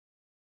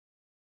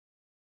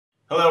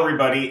Hello,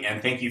 everybody,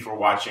 and thank you for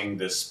watching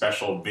this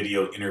special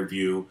video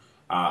interview.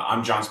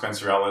 I'm John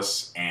Spencer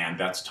Ellis, and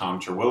that's Tom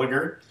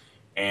Terwilliger.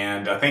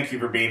 And thank you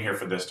for being here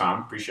for this,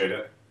 Tom. Appreciate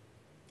it.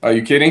 Are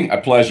you kidding? A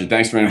pleasure.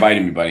 Thanks for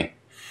inviting me, buddy.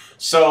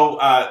 So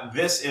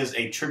this is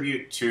a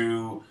tribute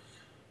to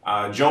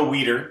Joe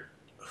Weider,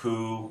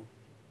 who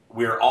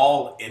we're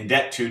all in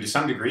debt to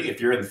some degree if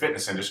you're in the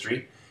fitness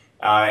industry.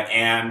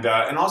 And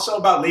also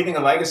about leaving a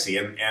legacy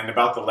and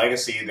about the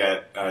legacy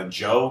that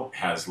Joe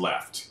has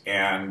left.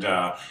 And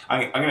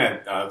I'm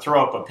going to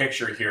throw up a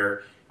picture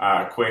here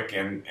quick,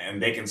 and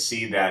they can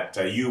see that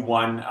you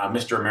won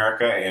Mr.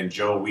 America, and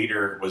Joe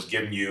Weider was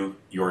giving you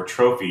your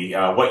trophy.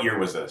 What year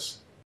was this?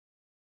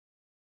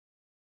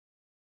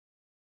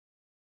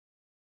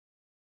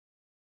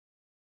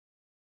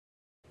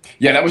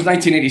 Yeah, that was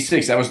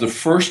 1986. That was the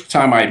first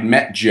time I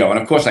met Joe. And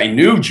of course, I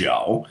knew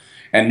Joe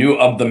and knew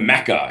of the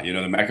Mecca,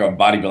 the Mecca of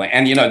bodybuilding.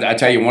 And, I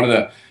tell you, one of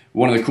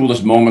the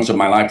coolest moments of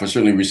my life was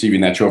certainly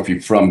receiving that trophy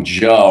from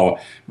Joe.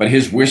 But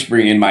his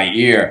whispering in my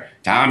ear,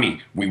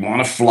 Tommy, we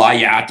want to fly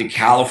you out to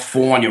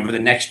California over the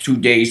next 2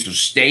 days, so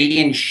stay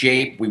in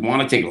shape. We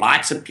want to take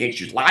lots of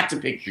pictures, lots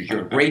of pictures.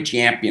 You're a great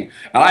champion.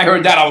 And I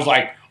heard that, I was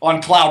like, on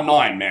cloud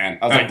nine, man.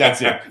 I was like,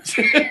 that's it.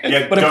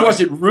 Yeah, but of course,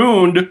 it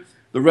ruined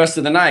the rest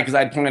of the night because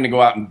I'd planned to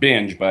go out and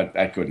binge, but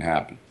that couldn't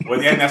happen. Well,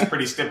 yeah, and that's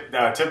pretty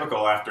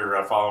typical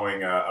after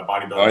following a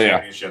bodybuilding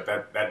championship.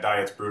 That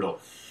diet's brutal.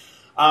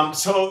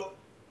 So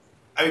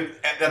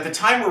at the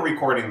time we're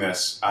recording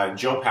this,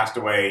 Joe passed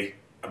away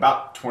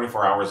about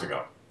 24 hours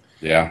ago.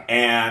 Yeah.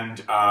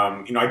 And,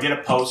 I did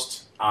a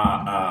post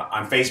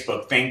on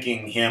Facebook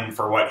thanking him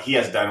for what he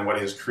has done and what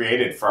he has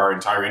created for our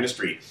entire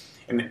industry.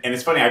 And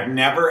it's funny,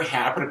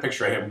 I put a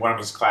picture of him, one of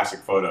his classic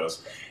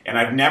photos, and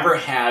I've never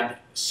had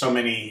so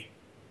many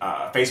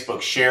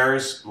Facebook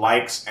shares,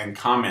 likes, and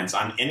comments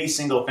on any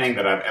single thing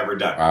that I've ever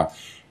done. Wow.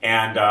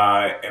 And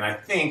I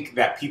think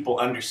that people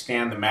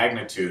understand the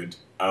magnitude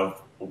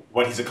of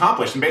what he's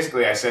accomplished. And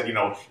basically I said,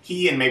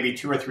 he and maybe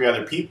 2 or 3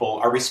 other people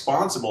are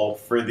responsible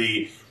for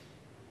the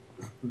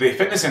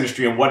fitness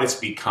industry and what it's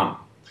become.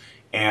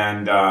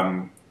 And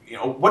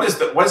what is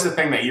the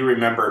thing that you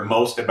remember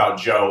most about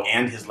Joe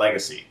and his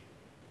legacy?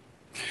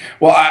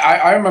 Well,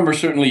 I remember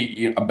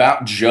certainly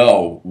about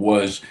Joe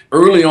was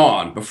early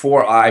on,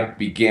 before I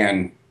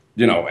began,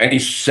 any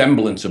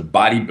semblance of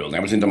bodybuilding. I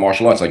was into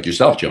martial arts like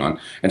yourself, John,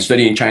 and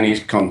studying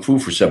Chinese Kung Fu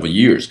for several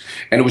years.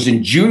 And it was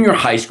in junior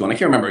high school, and I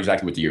can't remember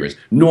exactly what the year is,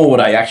 nor would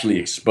I actually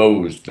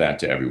expose that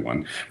to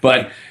everyone.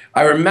 But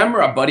I remember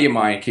a buddy of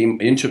mine came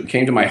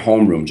to my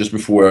homeroom just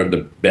before the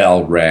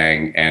bell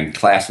rang and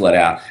class let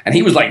out, and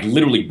he was like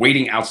literally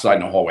waiting outside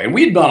in the hallway. And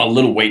we had done a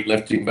little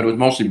weightlifting, but it was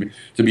mostly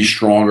to be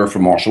stronger for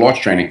martial arts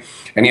training.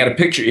 And he had a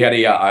picture. He had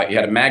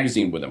a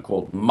magazine with him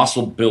called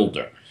Muscle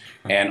Builder,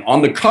 and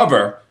on the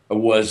cover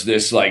was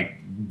this like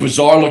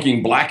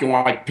bizarre-looking black and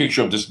white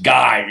picture of this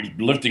guy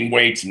lifting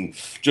weights and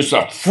just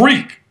a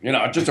freak,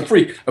 just a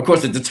freak. Of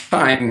course, at the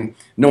time,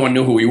 no one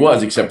knew who he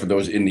was except for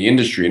those in the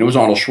industry, and it was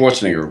Arnold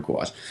Schwarzenegger, of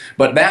course.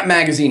 But that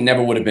magazine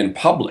never would have been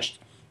published.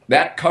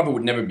 That cover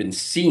would never have been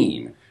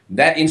seen.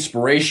 That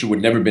inspiration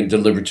would never have been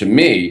delivered to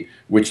me,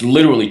 which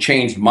literally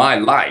changed my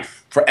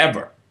life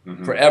forever,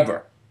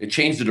 forever. It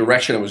changed the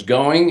direction I was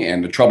going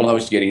and the trouble I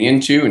was getting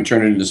into and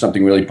turned it into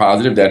something really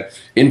positive that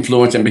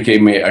influenced and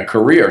became a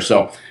career.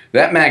 So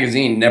that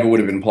magazine never would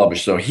have been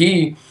published. So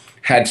he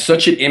had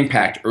such an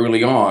impact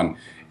early on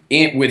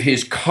with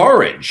his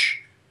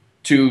courage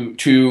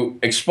to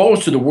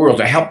expose to the world,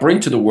 to help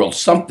bring to the world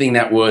something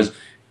that was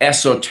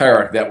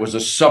esoteric, that was a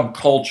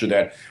subculture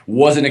that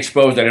wasn't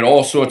exposed, that had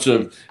all sorts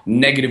of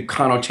negative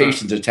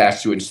connotations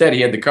attached to it. Instead,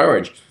 he had the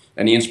courage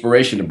and the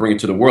inspiration to bring it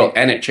to the world,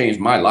 and it changed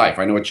my life.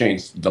 I know it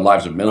changed the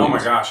lives of millions. Oh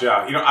my gosh, yeah.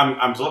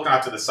 I'm looking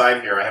out to the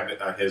side here. I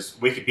have his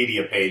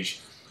Wikipedia page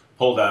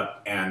pulled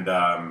up,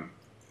 and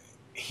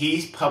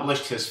he's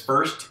published his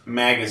first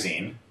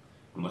magazine.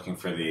 I'm looking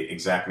for the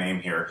exact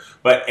name here,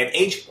 but at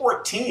age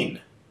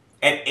 14.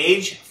 At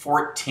age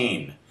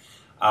 14.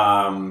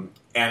 And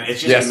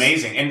it's just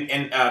amazing.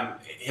 And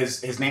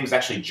his name is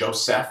actually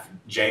Joseph,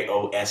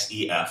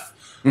 Josef.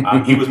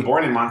 He was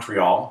born in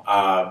Montreal,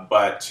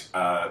 but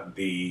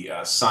the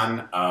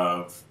son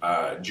of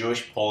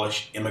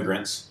Jewish-Polish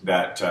immigrants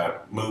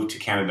that moved to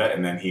Canada,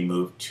 and then he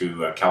moved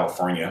to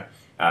California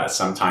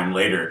sometime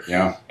later.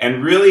 Yeah.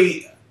 And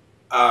really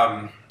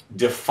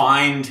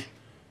defined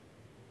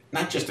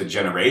not just a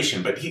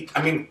generation, but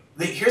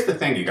here's the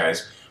thing, you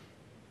guys.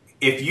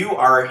 If you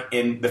are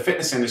in the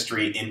fitness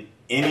industry in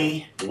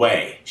any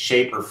way,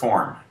 shape, or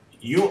form,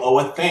 you owe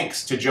a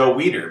thanks to Joe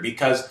Weider,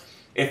 because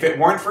if it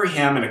weren't for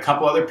him and a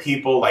couple other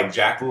people like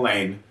Jack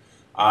LaLanne,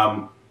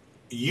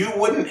 you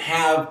wouldn't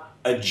have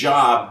a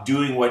job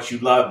doing what you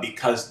love,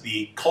 because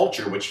the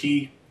culture, which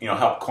he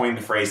helped coin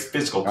the phrase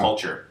physical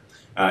culture,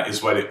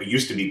 is what it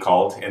used to be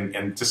called,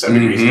 and to some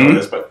degree still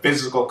is, but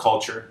physical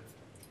culture,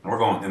 we're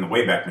going in the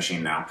Wayback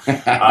Machine now,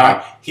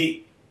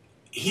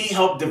 he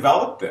helped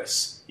develop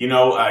this. The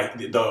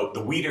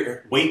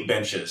Weider weight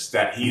benches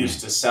that he used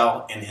to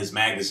sell in his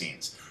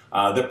magazines.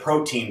 the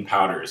protein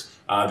powders,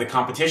 the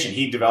competition.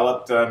 He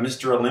developed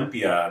Mr.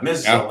 Olympia,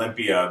 Ms.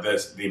 Olympia,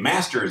 the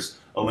Masters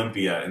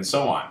Olympia, and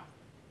so on.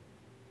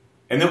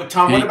 And then,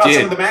 Tom, what about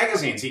some of the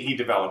magazines he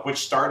developed, which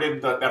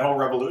started that whole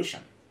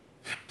revolution?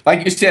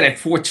 Like you said, at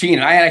 14,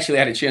 I actually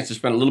had a chance to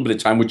spend a little bit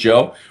of time with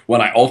Joe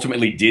when I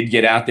ultimately did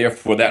get out there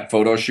for that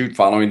photo shoot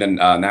following the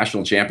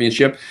national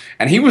championship.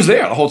 And he was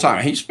there the whole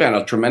time. He spent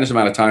a tremendous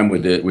amount of time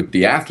with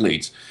the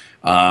athletes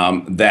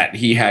that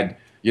he had,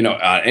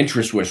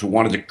 interest with, we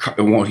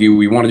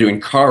wanted to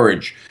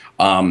encourage.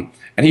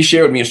 And he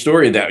shared with me a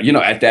story that,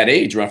 at that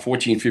age, around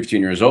 14,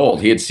 15 years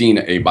old, he had seen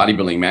a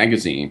bodybuilding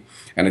magazine.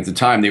 And at the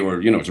time, they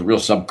were, it was a real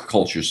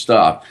subculture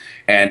stuff.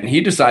 And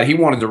he decided he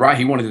wanted to write,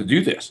 he wanted to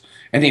do this.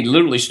 And he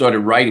literally started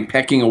writing,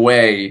 pecking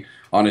away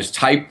on his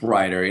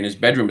typewriter in his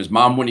bedroom. His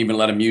mom wouldn't even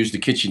let him use the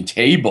kitchen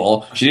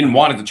table. She didn't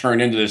want it to turn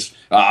into this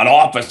an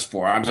office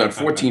for him. So at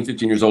 14,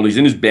 15 years old, he's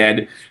in his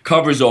bed,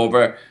 covers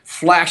over,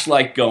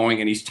 flashlight going,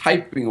 and he's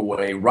typing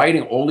away,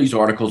 writing all these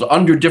articles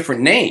under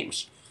different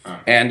names.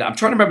 And I'm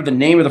trying to remember the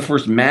name of the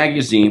first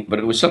magazine, but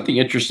it was something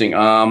interesting.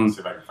 Let's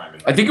see if I can find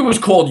it. I think it was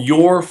called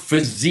Your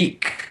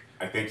Physique.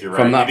 I think you're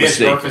right. It is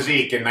Your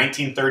Physique in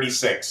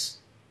 1936.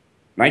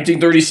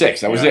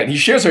 1936, that was it. He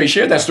shared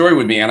that story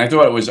with me, and I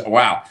thought it was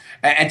wow.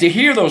 And to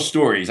hear those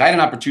stories, I had an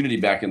opportunity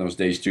back in those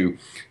days to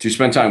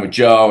spend time with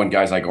Joe and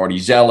guys like Artie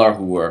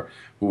Zeller,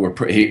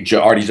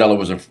 Artie Zeller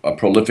was a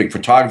prolific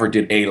photographer,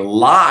 did a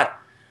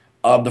lot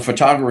of the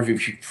photography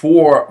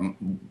for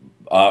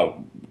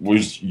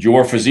was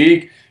Your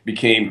Physique,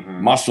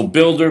 became Muscle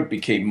Builder,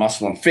 became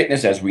Muscle and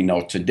Fitness as we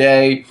know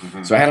today.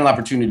 So I had an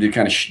opportunity to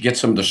kind of get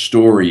some of the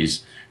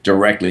stories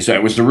directly. So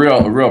it was a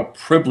real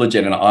privilege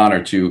and an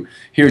honor to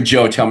hear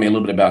Joe tell me a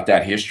little bit about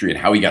that history and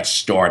how he got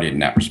started in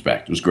that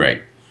respect. It was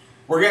great.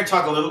 We're going to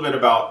talk a little bit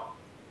about,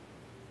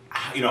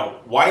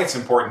 why it's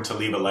important to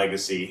leave a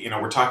legacy.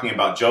 We're talking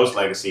about Joe's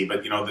legacy,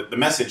 but, the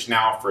message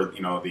now for,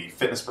 the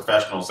fitness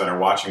professionals that are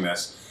watching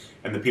this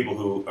and the people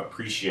who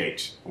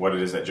appreciate what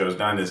it is that Joe's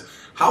done is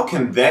how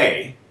can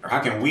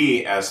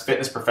we as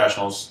fitness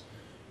professionals,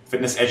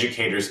 fitness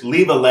educators,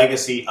 leave a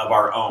legacy of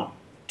our own?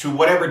 To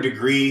whatever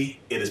degree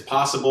it is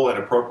possible and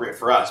appropriate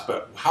for us,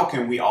 but how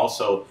can we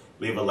also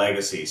leave a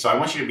legacy? So I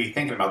want you to be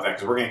thinking about that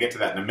because we're going to get to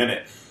that in a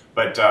minute.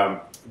 But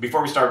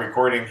before we start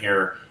recording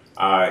here,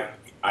 I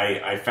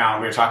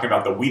found we were talking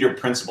about the Weider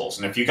principles.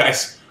 And if you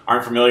guys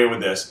aren't familiar with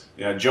this,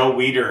 Joe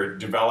Weider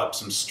developed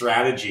some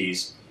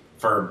strategies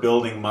for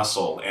building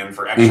muscle and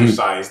for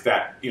exercise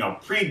that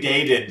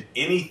predated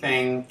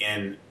anything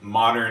in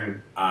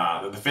modern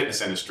the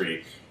fitness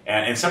industry.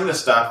 And some of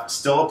this stuff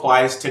still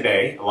applies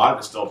today. A lot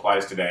of it still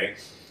applies today.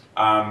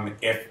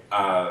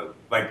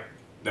 Like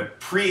the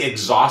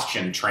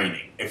pre-exhaustion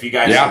training, if you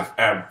guys have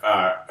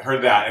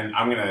heard that, and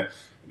I'm going to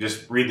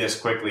just read this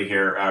quickly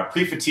here.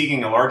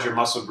 Pre-fatiguing a larger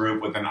muscle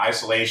group with an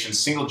isolation,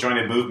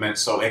 single-jointed movement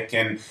so it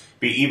can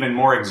be even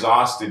more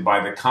exhausted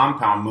by the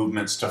compound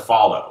movements to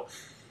follow.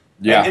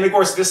 Yeah. And of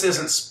course, this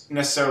isn't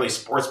necessarily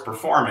sports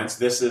performance.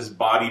 This is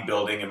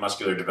bodybuilding and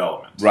muscular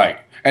development. Right.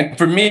 And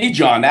for me,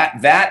 John,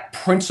 that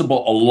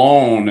principle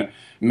alone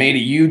made a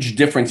huge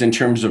difference in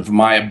terms of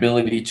my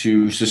ability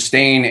to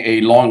sustain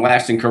a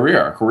long-lasting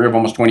career, a career of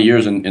almost 20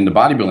 years in the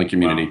bodybuilding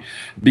community. Wow.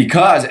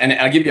 Because, and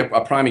I'll give you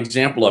a prime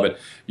example of it.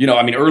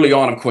 Early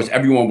on, of course,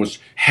 everyone was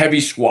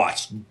heavy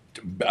squats,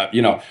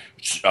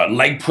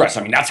 leg press.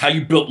 That's how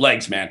you built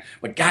legs, man.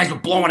 But guys were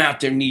blowing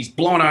out their knees,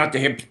 blowing out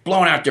their hips,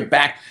 blowing out their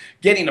back.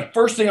 Getting the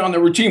first thing on their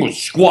routine was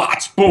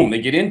squats. Boom, they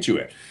get into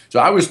it.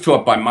 So I was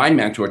taught by my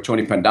mentor,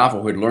 Tony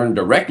Pandolfo, who had learned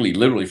directly,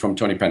 literally from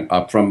Joe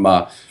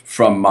Weider,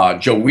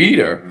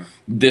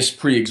 this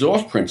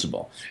pre-exhaust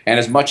principle. And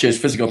as much as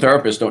physical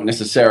therapists don't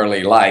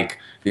necessarily like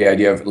the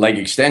idea of leg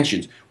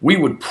extensions, we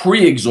would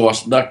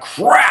pre-exhaust the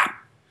crap.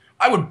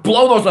 I would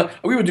blow those.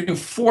 We would do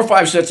 4 or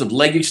 5 sets of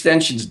leg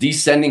extensions,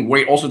 descending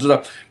weight, all sorts of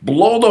stuff.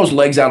 Blow those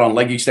legs out on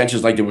leg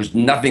extensions like there was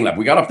nothing left.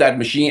 We got off that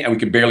machine and we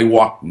could barely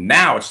walk.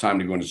 Now it's time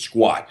to go into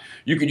squat.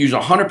 You could use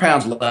 100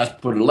 pounds less,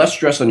 put less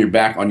stress on your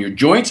back, on your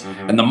joints,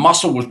 and the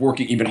muscle was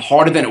working even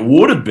harder than it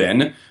would have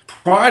been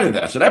prior to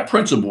that. So that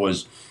principle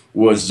was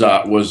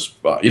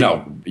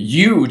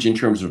huge in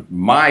terms of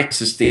my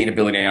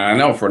sustainability, and I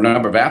know for a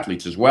number of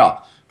athletes as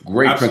well.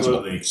 Great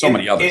principle. So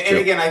many others too. And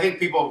again, I think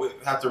people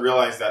have to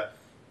realize that.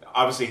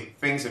 Obviously,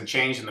 things have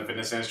changed in the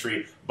fitness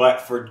industry,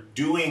 but for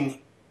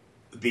doing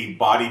the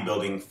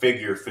bodybuilding,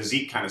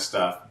 physique kind of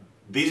stuff,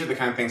 these are the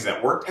kind of things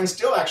that worked and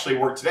still actually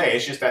work today.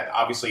 It's just that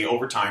obviously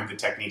over time the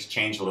techniques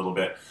change a little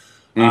bit.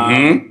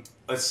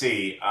 Let's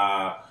see.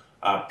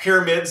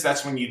 Pyramids,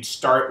 that's when you'd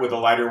start with a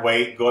lighter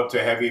weight, go up to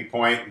a heavy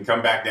point, and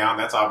come back down.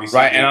 That's obviously...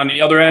 Right, and on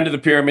the other end of the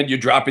pyramid, you're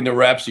dropping the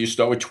reps. So you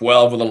start with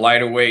 12 with a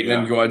lighter weight, and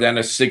then you go down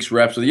to 6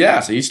 reps. So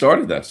he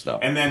started that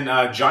stuff. And then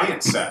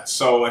giant sets.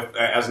 So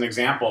as an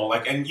example,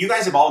 and you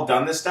guys have all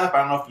done this stuff. I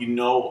don't know if you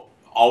know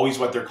always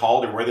what they're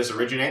called or where this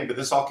originated, but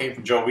this all came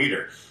from Joe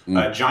Weider.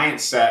 A giant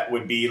set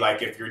would be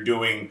like if you're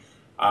doing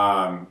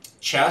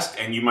chest,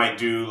 and you might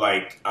do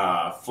like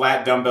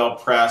flat dumbbell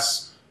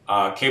press,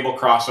 cable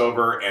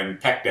crossover,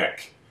 and pec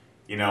deck,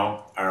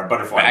 or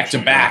butterfly. Back to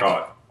back.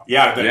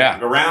 Yeah, Yeah.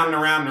 around and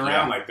around and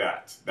around like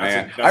that.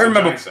 Man, I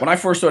remember when I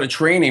first started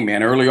training,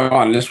 man, early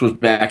on. This was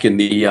back in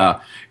the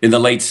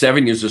late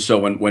 '70s or so,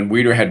 when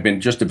Weider had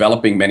been just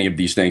developing many of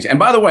these things. And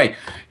by the way,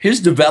 his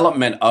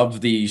development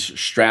of these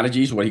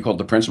strategies, what he called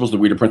the principles, the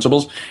Weider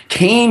principles,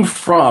 came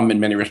from, in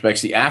many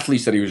respects, the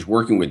athletes that he was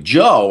working with.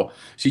 Joe,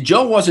 see,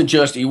 Joe wasn't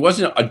just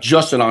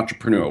an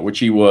entrepreneur, which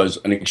he was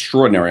an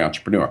extraordinary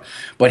entrepreneur,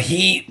 but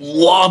he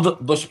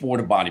loved the sport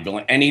of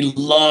bodybuilding, and he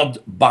loved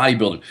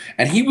bodybuilding,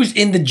 and he was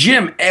in the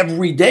gym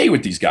every day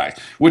with these guys,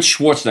 with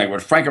Schwarzenegger,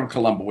 with Franco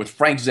Columbu, with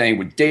Frank Zane,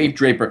 with Dave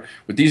Draper,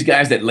 with these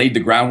guys that laid the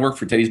groundwork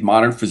for today's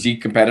modern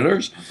physique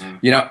competitors,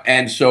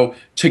 and so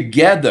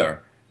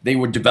together they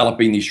were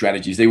developing these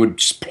strategies. They would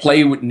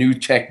play with new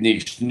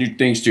techniques, new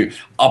things to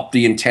up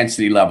the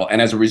intensity level,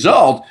 and as a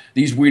result,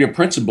 these Weider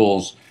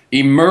principles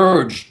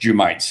emerged, you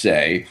might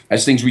say,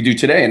 as things we do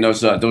today. And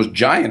those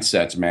giant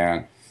sets,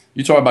 man.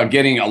 You talk about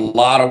getting a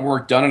lot of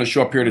work done in a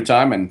short period of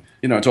time, and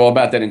it's all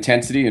about that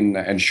intensity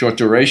and short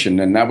duration,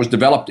 and that was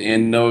developed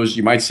in those,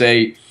 you might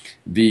say,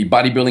 the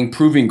bodybuilding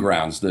proving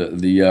grounds,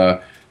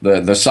 the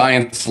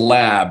science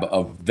lab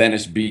of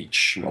Venice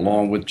Beach,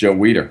 along with Joe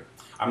Weider.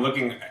 I'm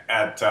looking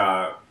at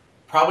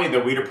probably the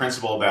Weider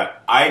principle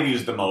that I've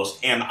used the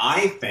most, and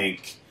I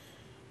think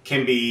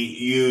can be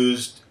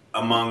used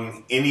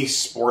among any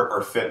sport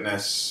or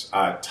fitness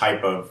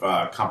type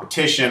of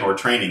competition or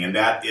training, and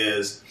that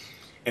is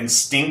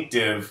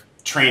instinctive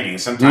training.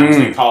 Sometimes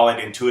they call it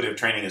intuitive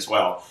training as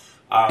well.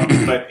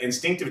 But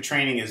instinctive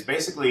training is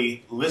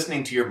basically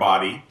listening to your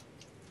body,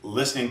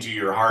 listening to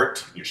your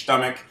heart, your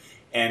stomach,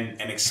 and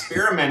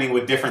experimenting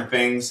with different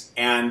things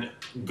and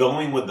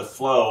going with the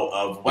flow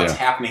of what's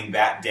happening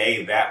that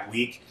day, that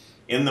week,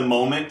 in the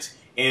moment,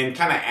 and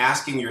kind of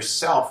asking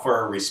yourself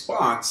for a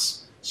response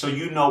so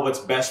you know what's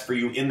best for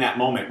you in that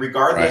moment,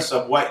 regardless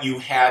of what you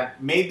had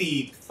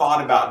maybe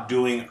thought about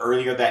doing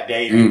earlier that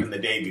day or even the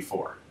day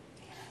before.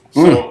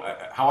 So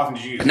how often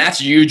did you use that? And that's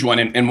a huge one.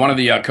 In one of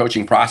the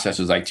coaching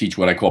processes, I teach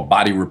what I call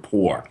body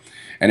rapport.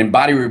 And in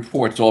body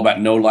rapport, it's all about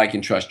know, like,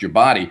 and trust your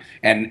body.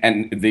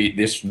 And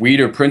this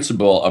Weider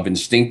principle of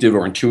instinctive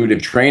or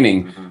intuitive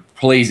training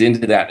plays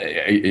into that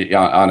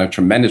on a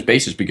tremendous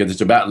basis, because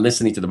it's about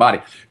listening to the body.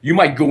 You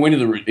might go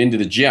into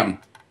the gym,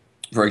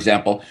 for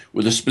example,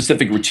 with a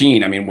specific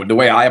routine. I mean, the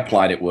way I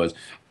applied it was,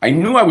 I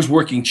knew I was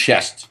working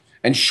chest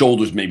and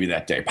shoulders maybe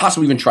that day,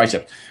 possibly even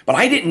triceps. But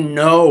I didn't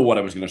know what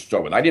I was going to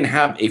start with. I didn't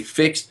have a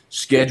fixed,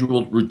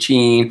 scheduled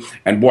routine,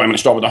 and boy, I'm going to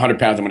start with 100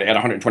 pounds, I'm going to add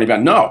 120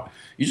 pounds. No,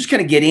 you just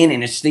kind of get in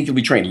and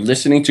instinctively train,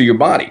 listening to your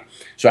body.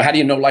 So how do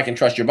you know, like, and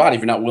trust your body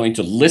if you're not willing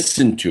to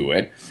listen to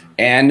it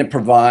and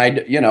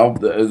provide,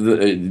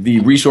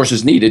 the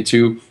resources needed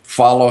to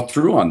follow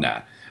through on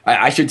that?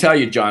 I should tell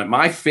you, John,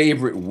 my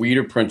favorite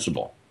Weider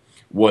principle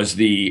was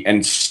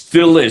and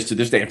still is to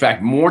this day, in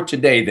fact, more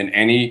today than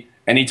any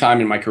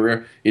time in my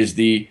career, is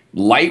the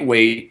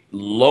lightweight,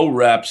 low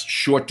reps,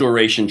 short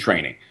duration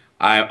training.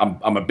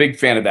 I'm a big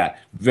fan of that.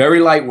 Very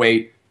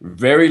lightweight,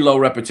 very low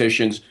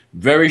repetitions,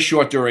 very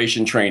short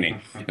duration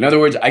training. In other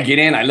words, I get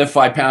in, I lift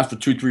 5 pounds for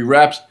 2-3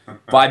 reps,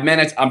 5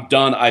 minutes, I'm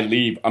done, I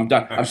leave, I'm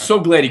done. I'm so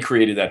glad he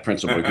created that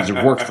principle, because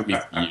it worked for me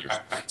for years.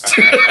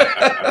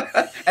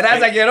 And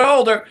as I get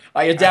older,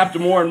 I adapt to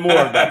more and more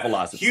of that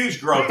philosophy.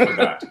 Huge growth with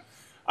that.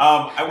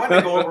 I want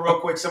to go over real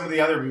quick some of the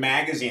other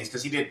magazines,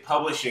 because he did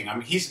publishing. I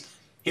mean, he's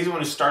the one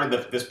who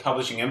started this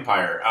publishing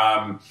empire,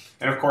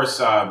 and of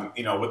course,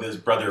 with his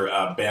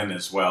brother Ben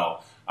as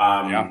well.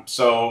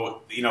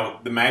 So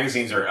the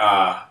magazines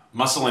are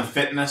Muscle and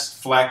Fitness,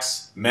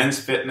 Flex, Men's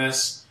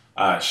Fitness,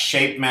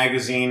 Shape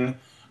Magazine.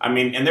 I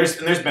mean, and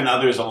there's been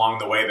others along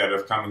the way that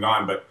have come and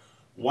gone. But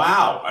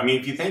wow, I mean,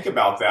 if you think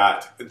about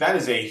that, that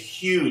is a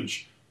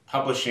huge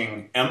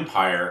publishing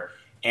empire,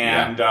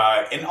 and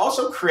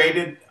also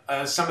created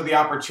some of the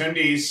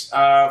opportunities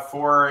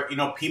for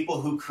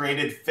people who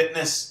created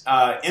fitness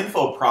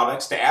info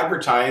products to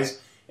advertise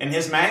in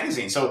his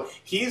magazine. So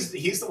he's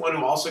the one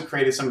who also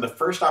created some of the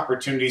first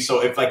opportunities.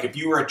 So if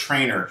you were a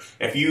trainer,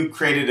 if you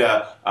created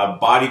a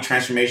body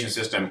transformation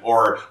system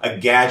or a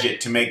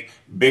gadget to make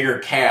bigger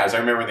calves, I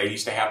remember they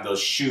used to have those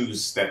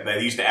shoes that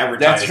they used to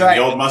advertise in the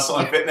old Muscle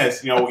and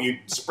Fitness. You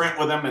sprint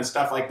with them and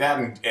stuff like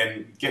that,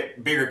 and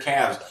get bigger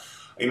calves.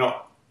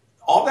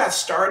 All that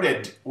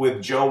started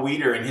with Joe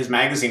Weider and his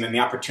magazine and the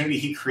opportunity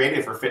he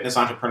created for fitness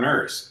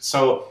entrepreneurs.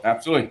 So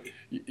absolutely.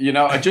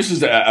 Just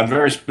as a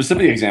very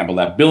specific example,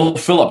 that Bill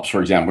Phillips,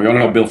 for example, we all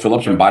know Bill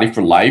Phillips from Body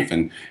for Life,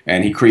 and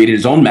he created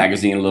his own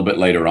magazine a little bit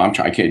later on.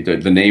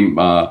 The name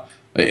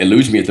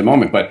eludes me at the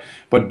moment,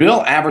 but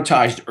Bill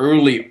advertised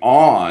early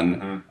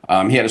on.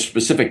 He had a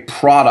specific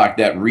product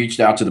that reached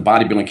out to the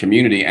bodybuilding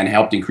community and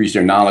helped increase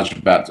their knowledge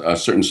about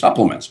certain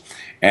supplements,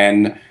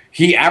 and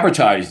he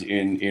advertised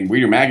in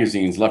Weider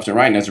magazines left and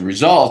right, and as a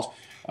result,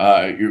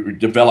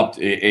 developed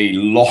a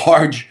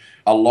large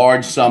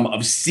sum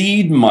of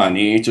seed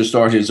money to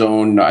start his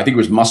own. I think it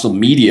was Muscle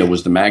Media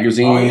was the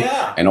magazine,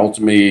 and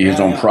ultimately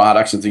his own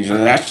products and things of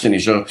that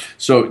nature.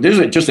 So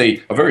there's just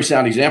a very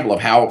sound example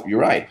of how, you're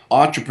right,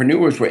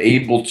 entrepreneurs were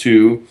able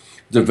to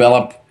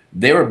develop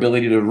their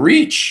ability to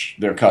reach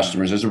their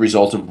customers as a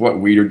result of what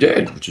Weider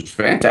did, which is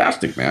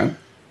fantastic, man.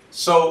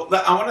 So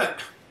I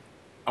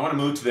want to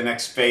move to the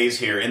next phase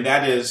here, and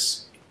that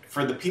is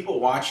for the people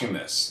watching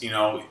this, you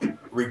know,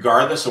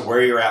 regardless of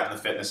where you're at in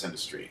the fitness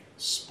industry,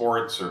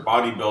 sports or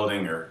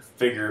bodybuilding or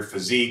figure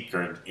physique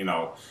or, you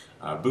know,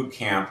 boot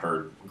camp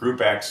or group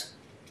X,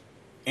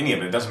 any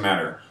of it, doesn't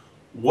matter.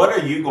 What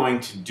are you going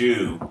to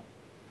do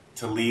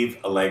to leave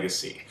a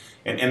legacy?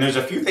 And there's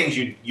a few things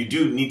you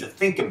do need to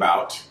think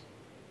about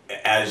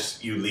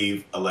as you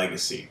leave a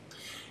legacy.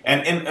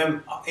 And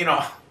you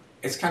know,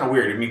 it's kind of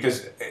weird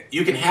because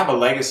you can have a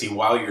legacy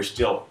while you're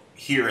still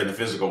here in the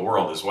physical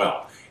world as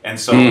well. And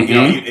so, you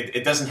know,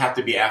 it doesn't have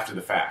to be after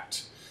the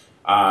fact,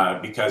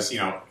 because, you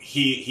know,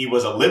 he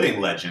was a living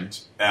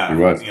legend,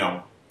 you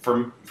know,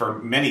 for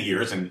many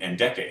years and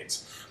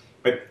decades.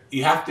 But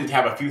you have to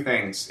have a few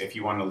things if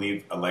you want to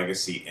leave a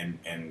legacy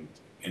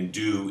and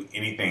do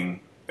anything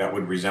that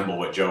would resemble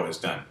what Joe has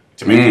done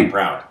to make him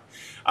proud.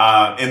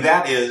 And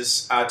that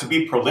is to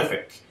be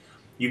prolific.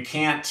 You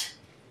can't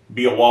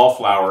be a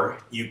wallflower.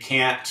 You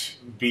can't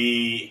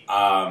be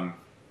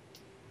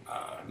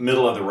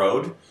middle of the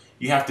road.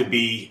 You have to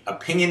be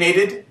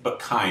opinionated but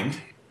kind.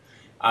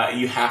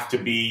 You have to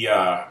be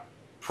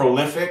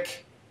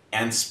prolific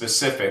and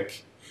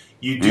specific.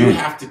 You do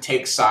have to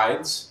take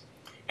sides,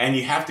 and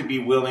you have to be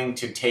willing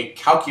to take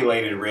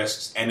calculated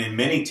risks, and in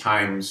many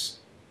times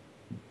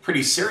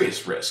pretty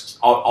serious risks,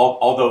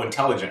 although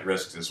intelligent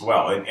risks as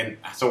well. And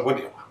so,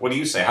 what do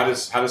you say? How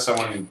does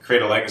someone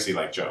create a legacy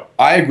like Joe?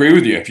 I agree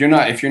with you. If you're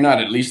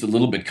not at least a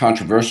little bit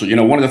controversial, you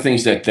know, one of the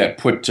things that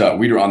put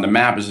Weider on the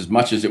map is as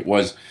much as it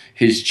was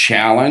his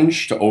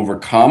challenge to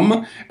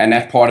overcome, and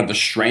that's part of the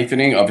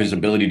strengthening of his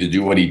ability to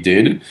do what he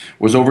did,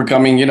 was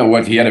overcoming, you know,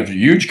 what he had a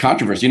huge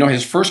controversy. You know,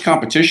 his first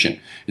competition,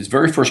 his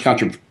very first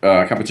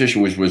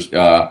competition was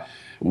the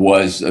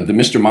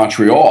Mr.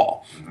 Montreal.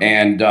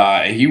 And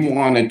he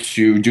wanted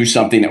to do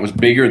something that was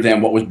bigger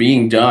than what was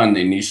being done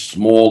in these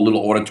small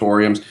little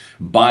auditoriums.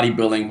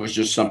 Bodybuilding was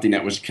just something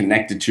that was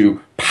connected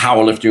to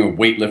powerlifting or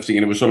weightlifting,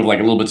 and it was sort of like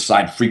a little bit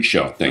side freak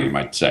show thing, you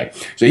might say.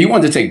 So he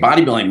wanted to take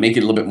bodybuilding and make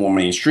it a little bit more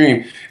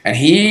mainstream, and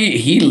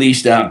he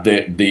leased out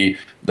the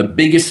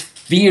biggest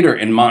theater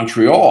in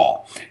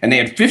Montreal, and they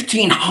had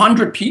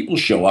 1,500 people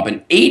show up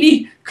and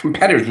 80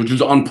 competitors, which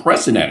was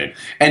unprecedented.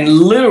 And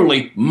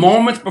literally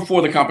moments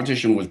before the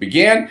competition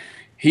began,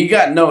 he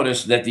got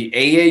notice that the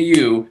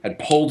AAU had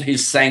pulled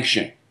his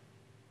sanction.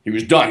 He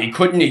was done. He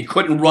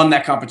couldn't run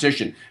that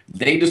competition.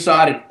 They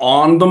decided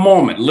on the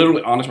moment,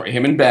 literally on the spot,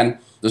 him and Ben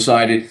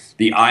decided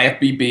the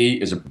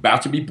IFBB is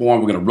about to be born.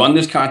 We're going to run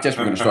this contest.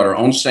 We're going to start our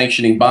own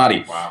sanctioning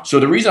body. Wow. So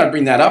the reason I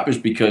bring that up is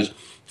because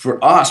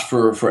for us,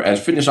 for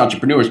as fitness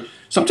entrepreneurs,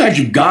 sometimes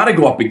you got to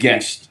go up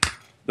against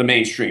the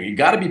mainstream. You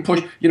got to be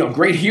pushed. You know,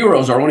 great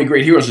heroes are only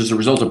great heroes as a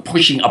result of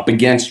pushing up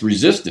against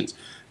resistance.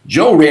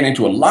 Joe ran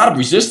into a lot of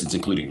resistance,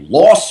 including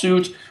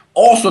lawsuits,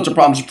 all sorts of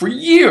problems for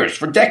years,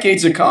 for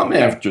decades to come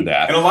after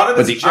that. And a lot of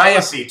it is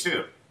jealousy,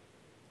 too.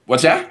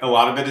 What's that? A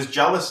lot of it is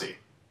jealousy.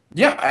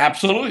 Yeah,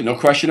 absolutely. No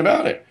question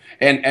about it.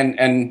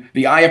 And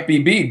the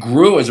IFBB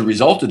grew as a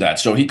result of that.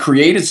 So he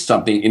created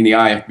something in the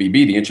IFBB,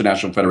 the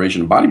International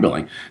Federation of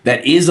Bodybuilding,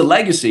 that is a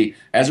legacy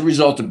as a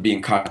result of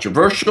being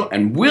controversial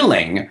and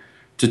willing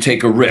to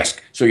take a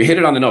risk. So you hit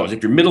it on the nose.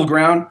 If you're middle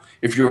ground,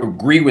 if you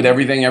agree with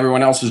everything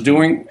everyone else is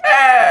doing,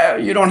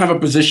 you don't have a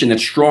position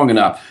that's strong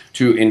enough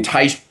to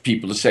entice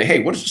people to say,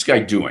 hey, what is this guy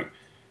doing?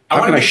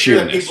 How can I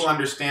share this? I want to make sure that people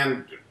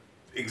understand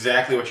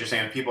exactly what you're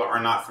saying. People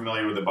are not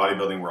familiar with the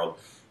bodybuilding world.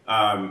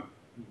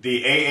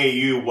 The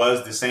AAU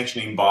was the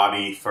sanctioning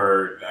body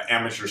for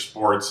amateur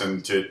sports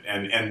and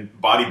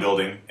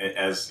bodybuilding,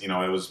 as you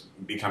know, it was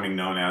becoming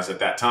known as at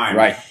that time.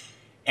 Right.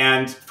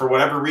 And for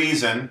whatever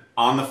reason,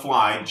 on the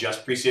fly,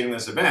 just preceding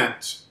this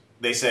event,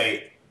 they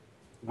say,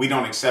 we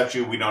don't accept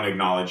you, we don't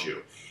acknowledge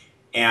you.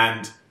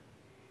 And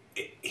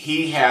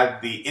he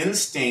had the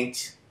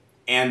instinct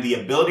and the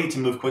ability to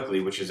move quickly,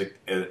 which is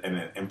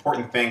an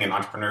important thing in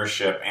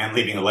entrepreneurship and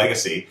leaving a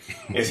legacy,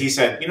 is he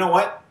said, you know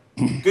what?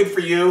 Good for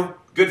you,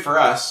 good for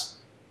us.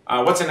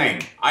 What's the name?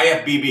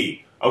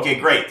 IFBB. Okay,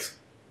 great.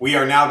 We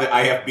are now the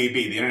IFBB,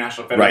 the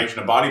International Federation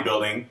of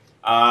Bodybuilding.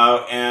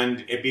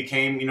 And it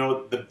became, you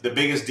know, the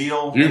biggest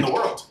deal in the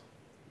world.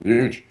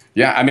 Huge.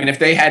 Yeah, I mean, if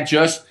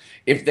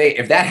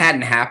that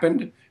hadn't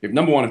happened, if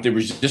number one, if the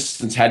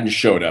resistance hadn't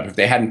showed up, if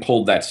they hadn't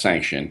pulled that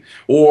sanction,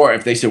 or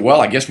if they said,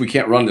 well, I guess we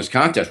can't run this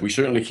contest, we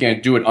certainly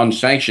can't do it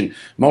unsanctioned,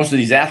 most of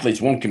these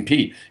athletes won't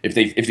compete. If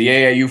the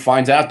AAU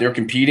finds out they're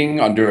competing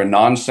under a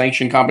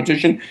non-sanctioned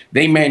competition,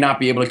 they may not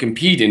be able to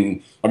compete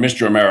in a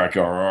Mr. America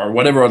or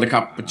whatever other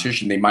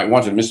competition they might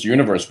want, in Mr.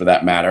 Universe for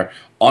that matter,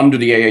 under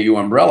the AAU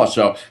umbrella.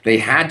 So they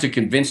had to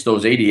convince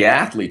those 80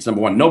 athletes, number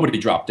one, nobody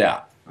dropped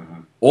out.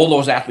 All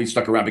those athletes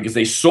stuck around because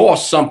they saw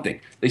something.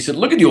 They said,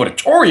 look at the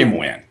auditorium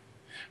win.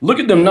 Look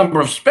at the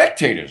number of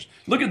spectators.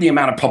 Look at the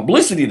amount of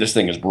publicity this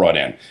thing has brought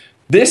in.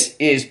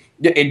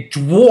 It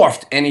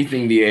dwarfed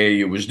anything the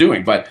AAU was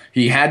doing. But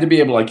he had to be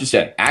able, like you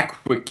said,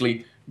 act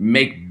quickly,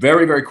 make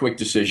very, very quick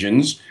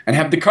decisions, and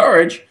have the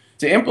courage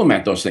to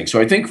implement those things. So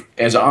I think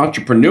as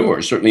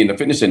entrepreneurs, certainly in the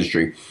fitness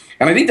industry,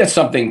 and I think that's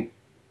something,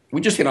 we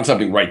just hit on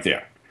something right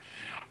there.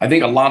 I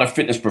think a lot of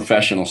fitness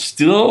professionals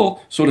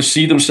still sort of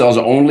see themselves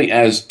only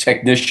as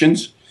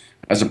technicians,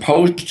 as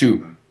opposed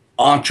to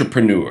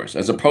entrepreneurs,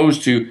 as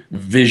opposed to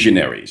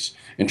visionaries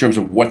in terms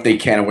of what they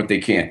can and what they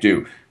can't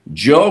do.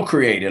 Joe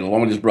created,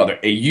 along with his brother,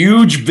 a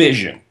huge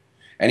vision,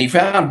 and he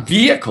found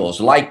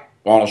vehicles like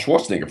Arnold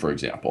Schwarzenegger, for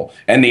example,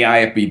 and the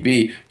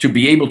IFBB to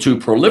be able to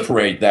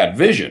proliferate that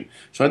vision.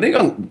 So I think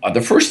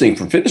the first thing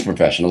for fitness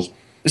professionals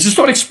is to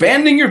start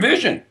expanding your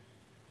vision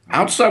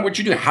outside what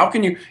you do. How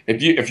can you,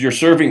 if you're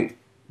serving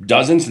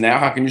dozens now,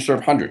 how can you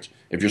serve hundreds?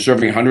 If you're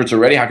serving hundreds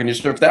already, how can you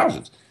serve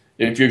thousands?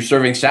 If you're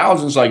serving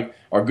thousands, like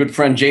our good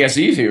friend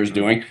JSE here is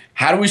doing,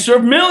 how do we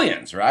serve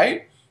millions,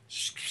 right?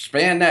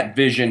 Expand that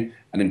vision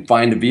and then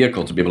find the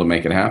vehicle to be able to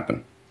make it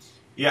happen.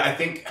 Yeah, I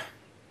think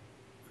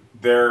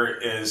there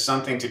is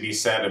something to be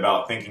said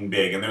about thinking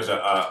big, and there's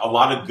a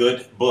lot of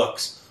good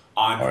books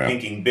on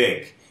thinking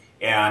big.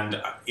 And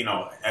you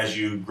know, as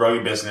you grow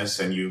your business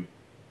and you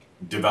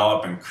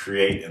develop and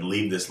create and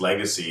leave this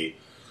legacy,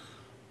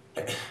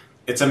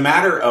 it's a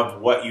matter of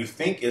what you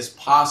think is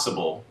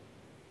possible,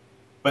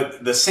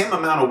 but the same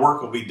amount of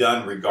work will be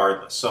done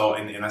regardless. So,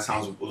 and that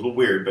sounds a little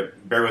weird,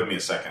 but bear with me a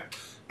second.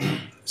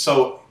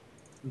 So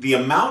the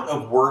amount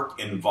of work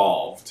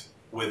involved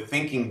with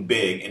thinking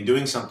big and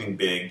doing something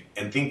big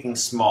and thinking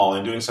small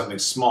and doing something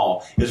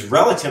small is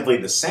relatively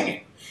the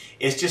same.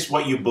 It's just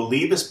what you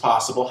believe is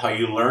possible, how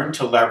you learn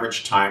to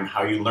leverage time,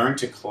 how you learn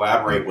to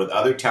collaborate with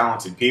other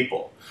talented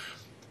people.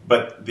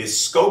 But the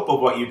scope of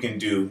what you can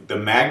do, the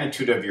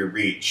magnitude of your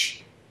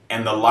reach,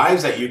 and the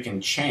lives that you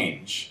can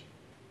change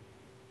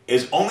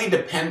is only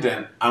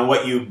dependent on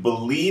what you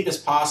believe is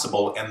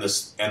possible and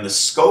the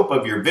scope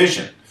of your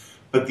vision.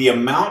 But the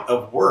amount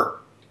of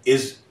work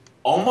is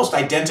almost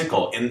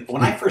identical. And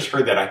when I first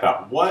heard that, I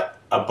thought, what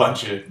a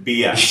bunch of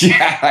BS.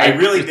 Yeah, I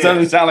really did. It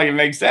doesn't sound like it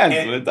makes sense,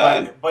 but it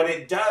does. But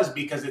it does,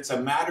 because it's a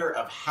matter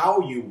of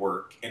how you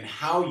work and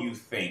how you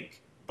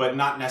think, but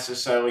not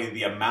necessarily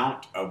the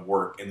amount of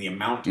work and the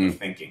amount of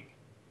thinking.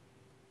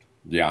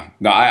 Yeah,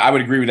 no, I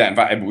would agree with that. In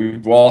fact,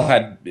 we've all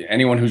had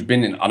anyone who's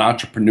been an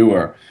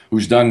entrepreneur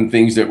who's done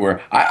things that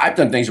were, I've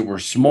done things that were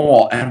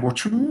small and were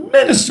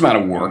tremendous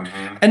amount of work.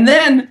 And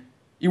then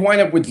you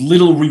wind up with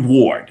little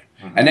reward.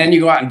 And then you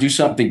go out and do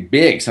something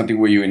big, something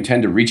where you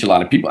intend to reach a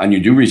lot of people, and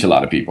you do reach a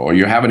lot of people, or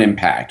you have an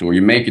impact, or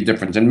you make a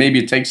difference. And maybe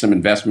it takes some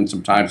investment,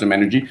 some time, some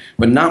energy,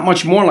 but not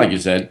much more, like you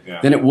said,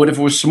 than it would if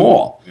it was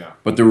small.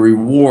 But the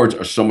rewards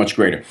are so much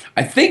greater.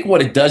 I think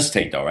what it does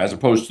take, though, as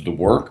opposed to the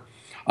work,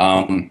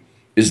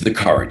 is the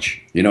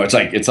courage. You know, it's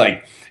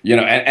like you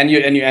know, and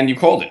you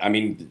called it. I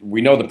mean,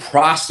 we know the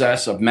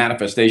process of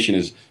manifestation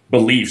is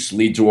beliefs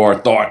lead to our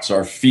thoughts,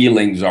 our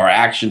feelings, our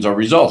actions, our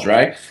results,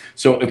 right?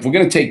 So if we're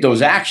going to take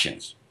those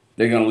actions,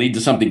 they're going to lead to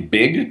something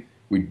big.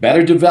 We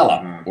better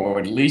develop, or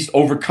at least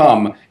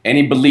overcome,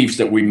 any beliefs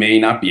that we may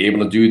not be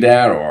able to do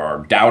that,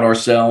 or doubt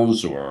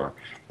ourselves, or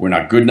we're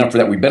not good enough for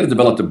that. We better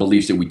develop the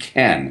beliefs that we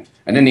can,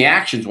 and then the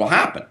actions will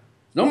happen.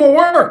 No more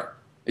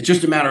work. It's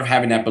just a matter of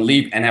having that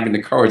belief and having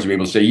the courage to be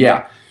able to say,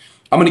 yeah,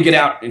 I'm going to get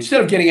out, instead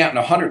of getting out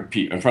in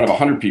front of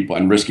 100 people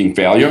and risking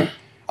failure,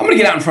 I'm going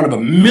to get out in front of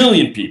 1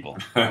 million people,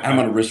 and I'm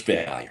going to risk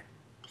failure.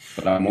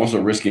 But I'm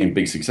also risking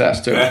big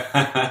success, too.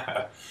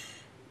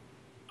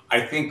 I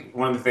think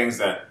one of the things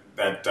that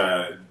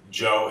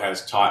Joe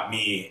has taught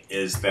me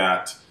is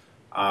that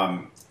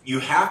you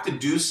have to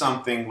do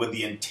something with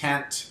the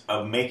intent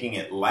of making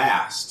it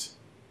last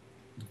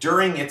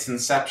during its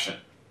inception.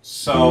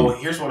 So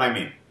here's what I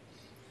mean.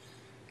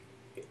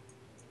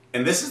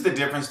 And this is the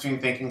difference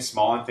between thinking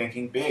small and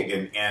thinking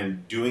big,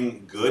 and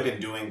doing good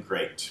and doing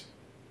great.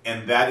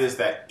 And that is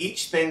that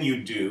each thing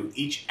you do,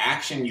 each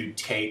action you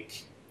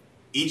take,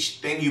 each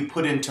thing you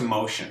put into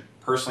motion,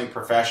 personally,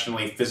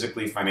 professionally,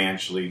 physically,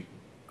 financially,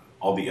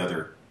 all the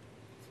other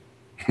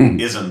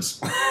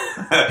isms.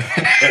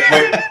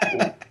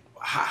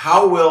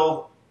 How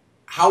will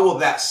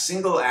that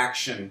single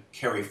action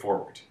carry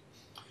forward?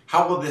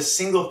 How will this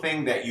single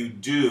thing that you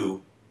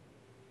do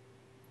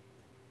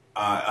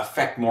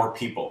affect more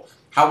people?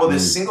 How will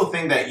this single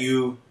thing that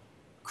you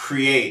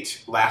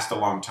create last a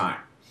long time?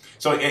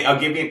 So I'll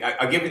give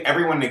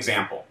everyone an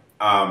example.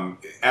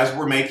 As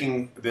we're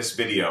making this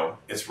video,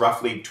 it's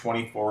roughly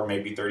 24,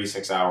 maybe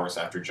 36 hours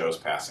after Joe's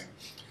passing.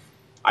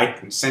 I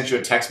sent you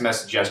a text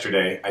message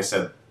yesterday. I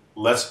said,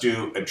 let's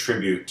do a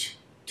tribute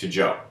to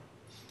Joe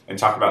and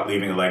talk about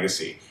leaving a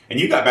legacy. And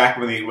you got back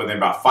with me within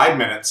about 5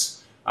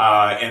 minutes,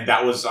 and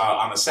that was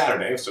on a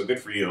Saturday, so good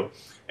for you.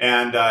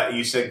 And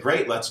you said,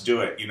 great, let's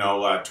do it. You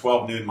know,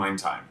 12 noon my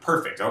time.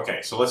 Perfect.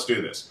 Okay, so let's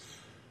do this.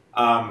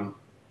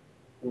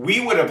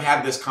 We would have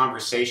had this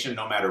conversation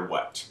no matter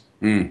what.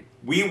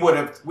 We would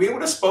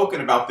have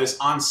spoken about this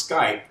on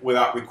Skype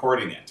without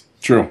recording it.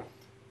 True.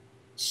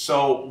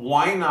 So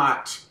why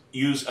not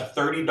use a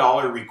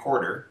 $30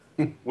 recorder,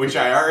 which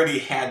I already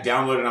had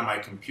downloaded on my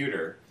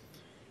computer,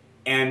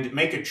 and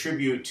make a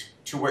tribute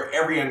to where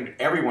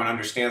everyone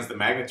understands the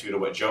magnitude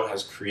of what Joe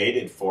has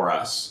created for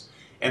us,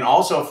 and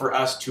also for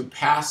us to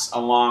pass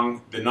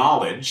along the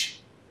knowledge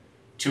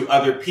to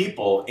other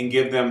people and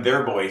give them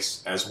their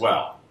voice as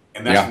well.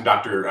 And that's from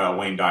Dr.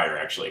 Wayne Dyer,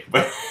 actually.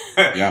 But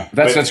yeah,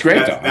 that's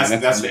great, though.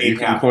 That's you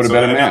can quote a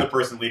better man. Another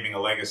person leaving a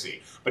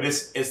legacy. But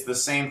it's the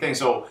same thing.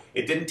 So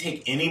it didn't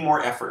take any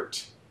more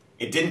effort.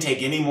 It didn't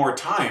take any more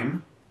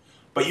time.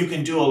 But you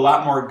can do a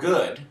lot more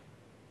good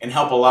and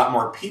help a lot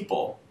more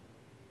people.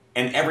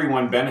 And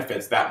everyone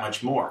benefits that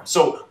much more.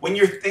 So when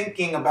you're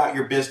thinking about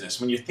your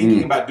business, when you're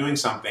thinking about doing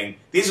something,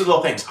 these are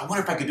little things. I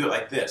wonder if I could do it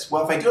like this.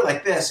 Well, if I do it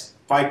like this,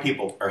 5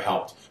 people are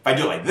helped. If I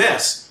do it like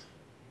this,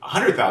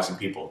 100,000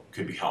 people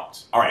could be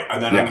helped. All right,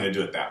 and then I'm going to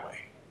do it that way.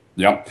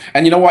 Yep.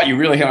 And you know what? You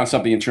really hit on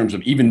something in terms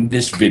of even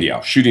this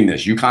video, shooting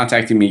this. You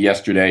contacted me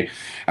yesterday.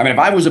 I mean, if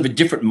I was of a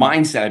different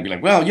mindset, I'd be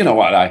like, well, you know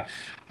what?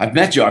 I've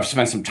met Joe. I've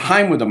spent some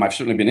time with him. I've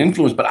certainly been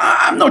influenced, but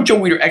I'm no Joe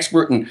Weider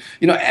expert. And,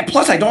 you know, and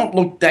plus I don't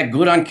look that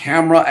good on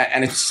camera.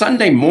 And it's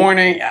Sunday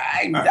morning.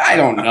 I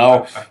don't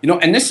know. You know,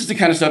 and this is the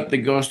kind of stuff that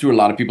goes through a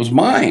lot of people's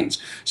minds.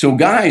 So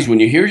guys, when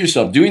you hear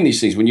yourself doing these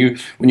things, when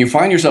you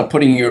find yourself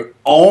putting your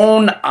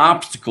own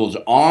obstacles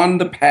on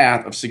the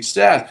path of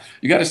success,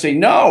 you got to say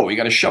no. You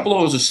got to shovel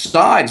those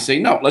aside and say,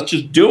 no, let's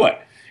just do it.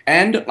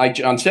 And like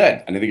John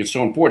said, and I think it's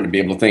so important to be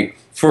able to think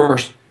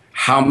first,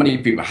 how many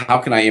people, how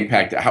can I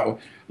impact it?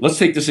 Let's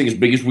take this thing as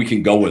big as we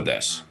can go with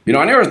this. You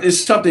know, and there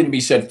is something to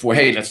be said for,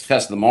 hey, let's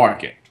test the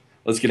market.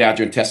 Let's get out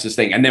there and test this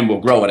thing, and then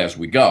we'll grow it as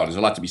we go. There's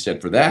a lot to be said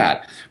for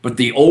that. But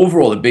the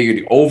overall,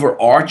 the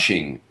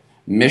overarching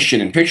mission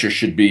and picture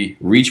should be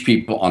reach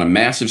people on a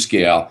massive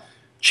scale,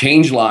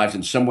 change lives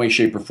in some way,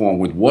 shape, or form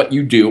with what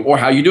you do or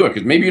how you do it.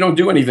 Because maybe you don't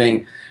do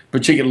anything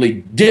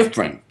particularly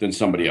different than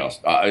somebody else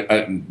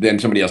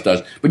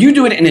does, but you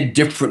do it in a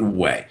different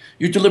way.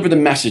 You deliver the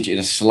message in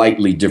a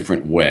slightly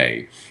different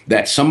way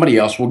that somebody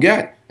else will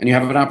get, and you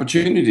have an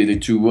opportunity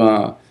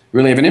to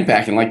really have an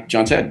impact. And like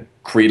John said,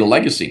 create a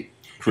legacy,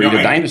 create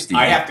a dynasty.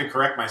 I have to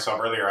correct myself.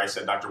 Earlier, I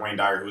said Dr. Wayne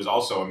Dyer, who was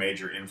also a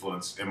major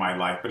influence in my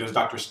life, but it was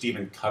Dr.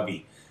 Stephen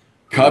Covey.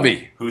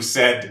 Who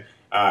said,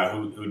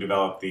 who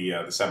developed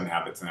the 7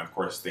 habits, and of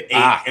course the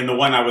 8. And the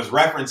one I was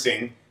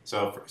referencing.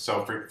 So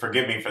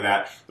forgive me for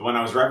that. The one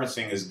I was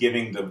referencing is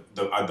giving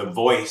the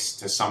voice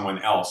to someone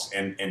else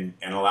and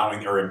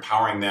allowing or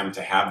empowering them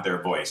to have their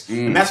voice.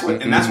 And that's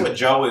what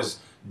Joe has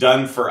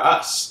done for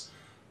us.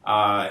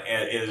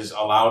 Is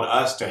allowed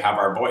us to have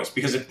our voice,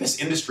 because if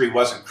this industry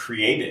wasn't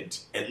created,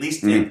 at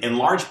least in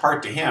large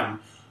part to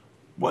him,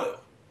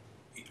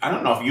 I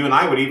don't know if you and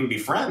I would even be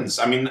friends.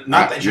 I mean,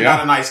 not that you're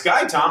not a nice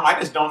guy, Tom. I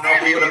just don't know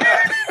if we would have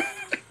met.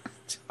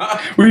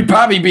 We'd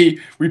probably be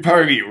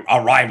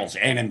our rivals,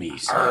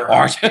 enemies.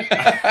 But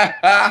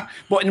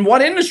in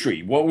what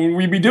industry? What would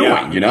we be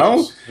doing? Who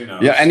knows?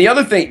 Yeah. And the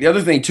other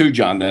thing too,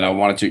 John, that I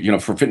wanted to,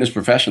 for fitness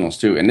professionals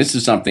too, and this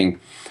is something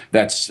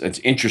that's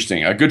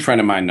interesting. A good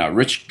friend of mine,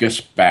 Rich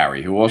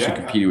Gaspari, who also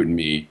competed with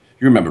me.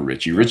 You remember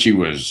Richie? Richie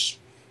was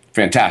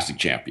fantastic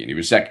champion. He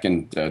was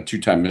second,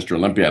 2-time Mr.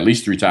 Olympia, at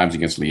least 3 times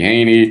against Lee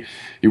Haney.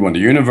 He won the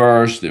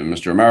Universe, the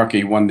Mr. America.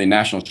 He won the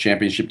national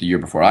championship the year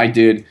before I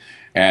did.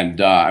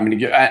 And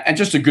and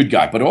just a good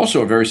guy, but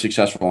also a very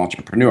successful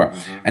entrepreneur.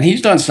 And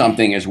he's done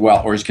something as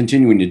well, or is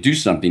continuing to do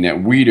something that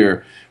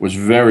Weider was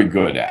very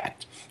good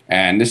at.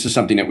 And this is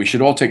something that we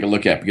should all take a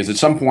look at, because at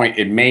some point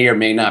it may or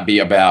may not be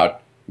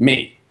about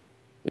me.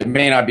 It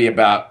may not be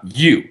about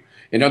you.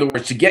 In other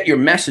words, to get your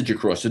message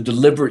across, to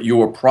deliver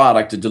your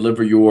product, to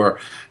deliver your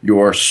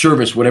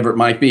service, whatever it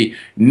might be,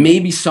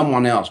 maybe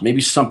someone else,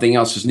 maybe something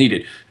else is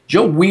needed.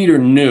 Joe Weider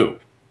knew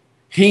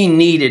he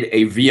needed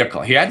a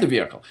vehicle. He had the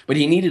vehicle, but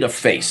he needed a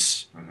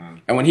face.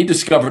 And when he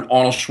discovered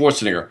Arnold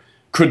Schwarzenegger,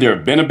 could there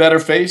have been a better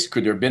face?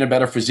 Could there have been a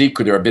better physique?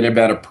 Could there have been a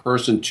better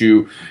person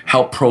to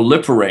help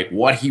proliferate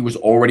what he was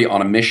already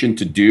on a mission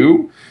to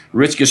do?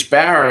 Rich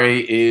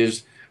Gaspari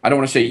is, I don't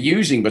want to say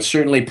using, but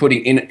certainly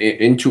putting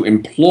into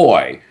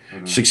employ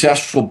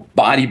successful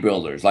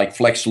bodybuilders like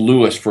Flex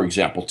Lewis, for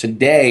example,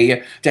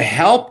 today to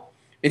help.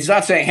 It's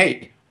not saying,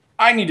 hey,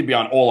 I need to be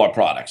on all our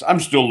products. I'm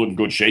still in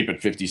good shape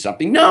at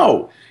 50-something.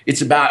 No,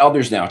 it's about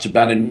others now. It's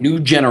about a new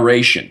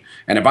generation.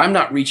 And if I'm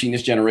not reaching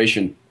this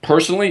generation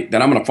personally,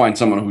 then I'm going to find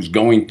someone who's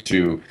going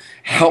to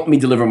help me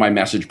deliver my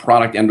message,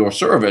 product, and or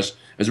service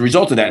as a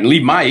result of that, and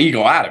leave my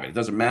ego out of it. It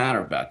doesn't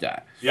matter about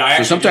that. Yeah, I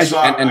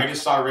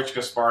just saw Rich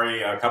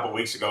Gaspari a couple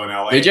weeks ago in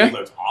L.A. Did you? He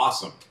looked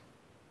awesome.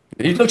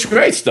 He looks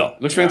great still.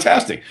 Looks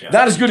fantastic. Yeah.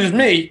 Not as good as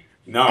me.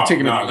 No,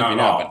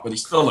 but he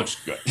still looks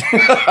good.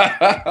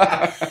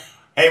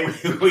 Hey,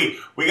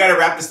 we got to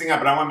wrap this thing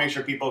up, but I want to make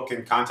sure people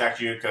can contact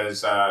you,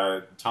 because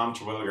Tom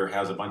Terwilliger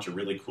has a bunch of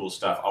really cool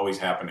stuff always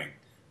happening.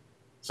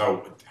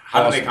 So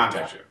how do they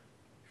contact you?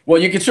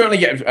 Well, you can certainly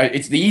get,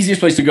 it's the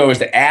easiest place to go is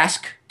to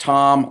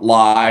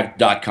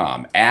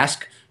asktomlive.com.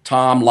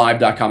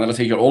 Asktomlive.com. That'll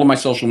take you to all of my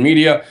social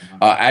media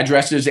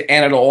addresses,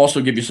 and it'll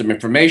also give you some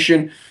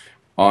information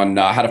on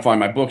how to find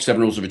my book,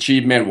 7 Rules of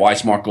Achievement, Why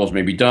Smart Goals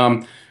May Be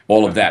Dumb,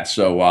 all of that.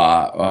 So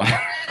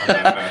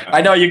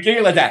I know you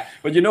giggle at that,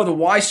 but the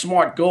Why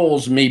Smart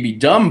Goals May Be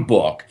Dumb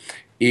book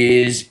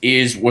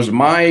was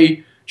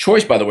my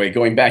choice, by the way,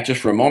 going back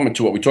just for a moment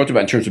to what we talked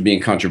about in terms of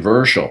being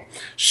controversial.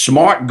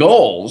 SMART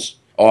goals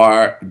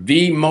are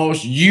the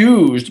most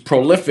used,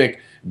 prolific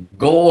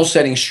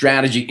goal-setting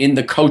strategy in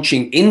the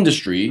coaching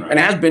industry, and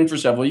has been for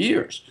several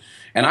years.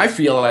 And I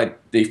feel like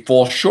they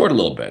fall short a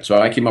little bit.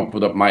 So I came up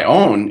with my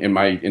own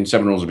in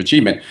 7 Rules of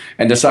Achievement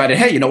and decided,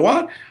 hey, you know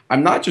what?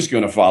 I'm not just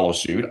going to follow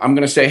suit. I'm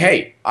going to say,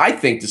 hey, I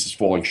think this is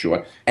falling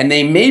short. And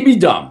they may be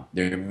dumb.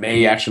 There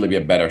may actually be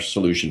a better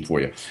solution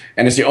for you.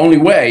 And it's the only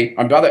way.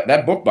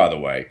 That book, by the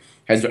way,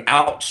 has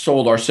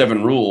outsold our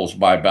 7 Rules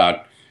by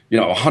about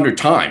 100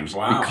 times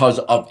because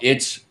of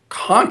its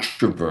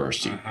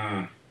controversy.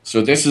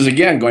 So this is,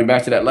 again, going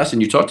back to that lesson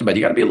you talked about.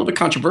 You got to be a little bit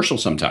controversial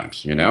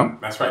sometimes,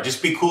 That's right.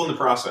 Just be cool in the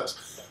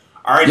process.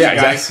 All right, you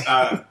guys.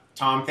 Exactly.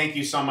 Tom, thank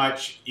you so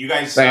much. You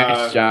guys,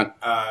 thanks, John.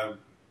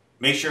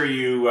 Make sure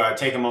you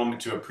take a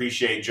moment to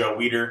appreciate Joe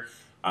Weider.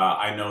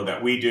 I know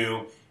that we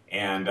do.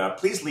 And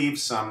please leave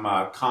some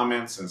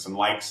comments and some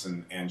likes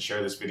and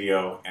share this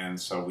video, and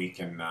so we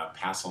can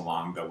pass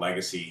along the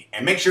legacy.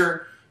 And make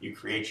sure you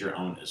create your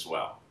own as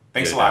well.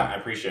 Thanks a lot. I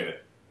appreciate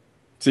it.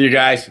 See you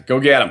guys. Go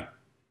get them.